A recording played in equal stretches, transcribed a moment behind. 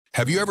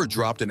Have you ever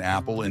dropped an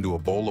apple into a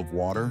bowl of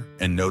water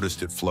and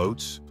noticed it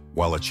floats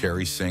while a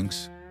cherry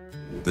sinks?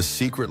 The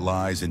secret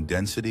lies in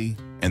density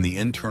and the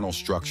internal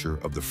structure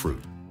of the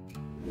fruit.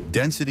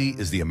 Density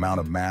is the amount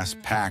of mass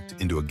packed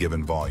into a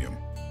given volume.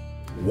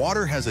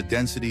 Water has a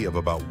density of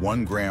about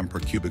 1 gram per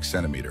cubic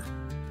centimeter.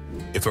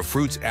 If a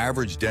fruit's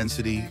average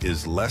density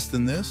is less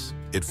than this,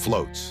 it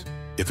floats.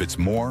 If it's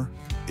more,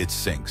 it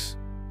sinks.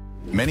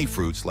 Many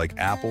fruits, like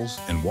apples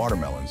and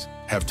watermelons,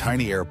 have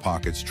tiny air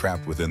pockets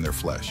trapped within their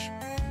flesh.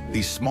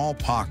 These small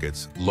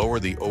pockets lower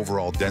the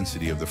overall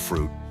density of the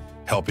fruit,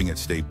 helping it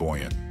stay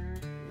buoyant.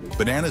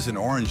 Bananas and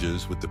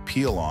oranges with the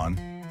peel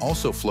on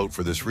also float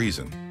for this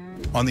reason.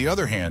 On the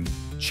other hand,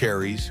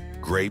 cherries,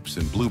 grapes,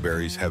 and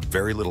blueberries have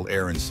very little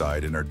air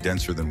inside and are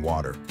denser than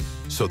water,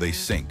 so they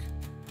sink.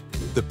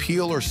 The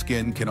peel or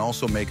skin can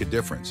also make a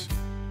difference.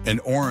 An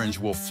orange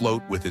will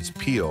float with its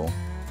peel,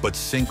 but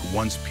sink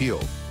once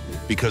peeled,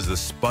 because the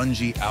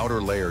spongy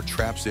outer layer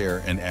traps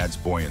air and adds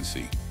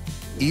buoyancy.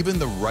 Even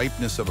the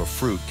ripeness of a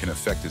fruit can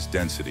affect its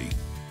density.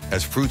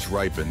 As fruits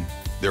ripen,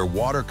 their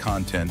water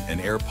content and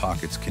air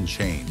pockets can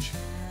change,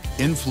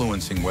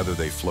 influencing whether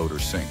they float or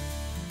sink.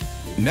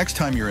 Next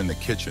time you're in the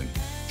kitchen,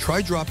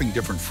 try dropping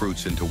different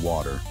fruits into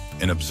water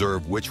and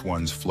observe which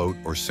ones float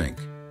or sink.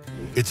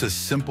 It's a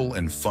simple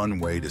and fun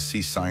way to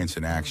see science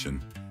in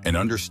action and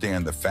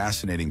understand the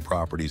fascinating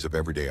properties of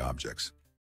everyday objects.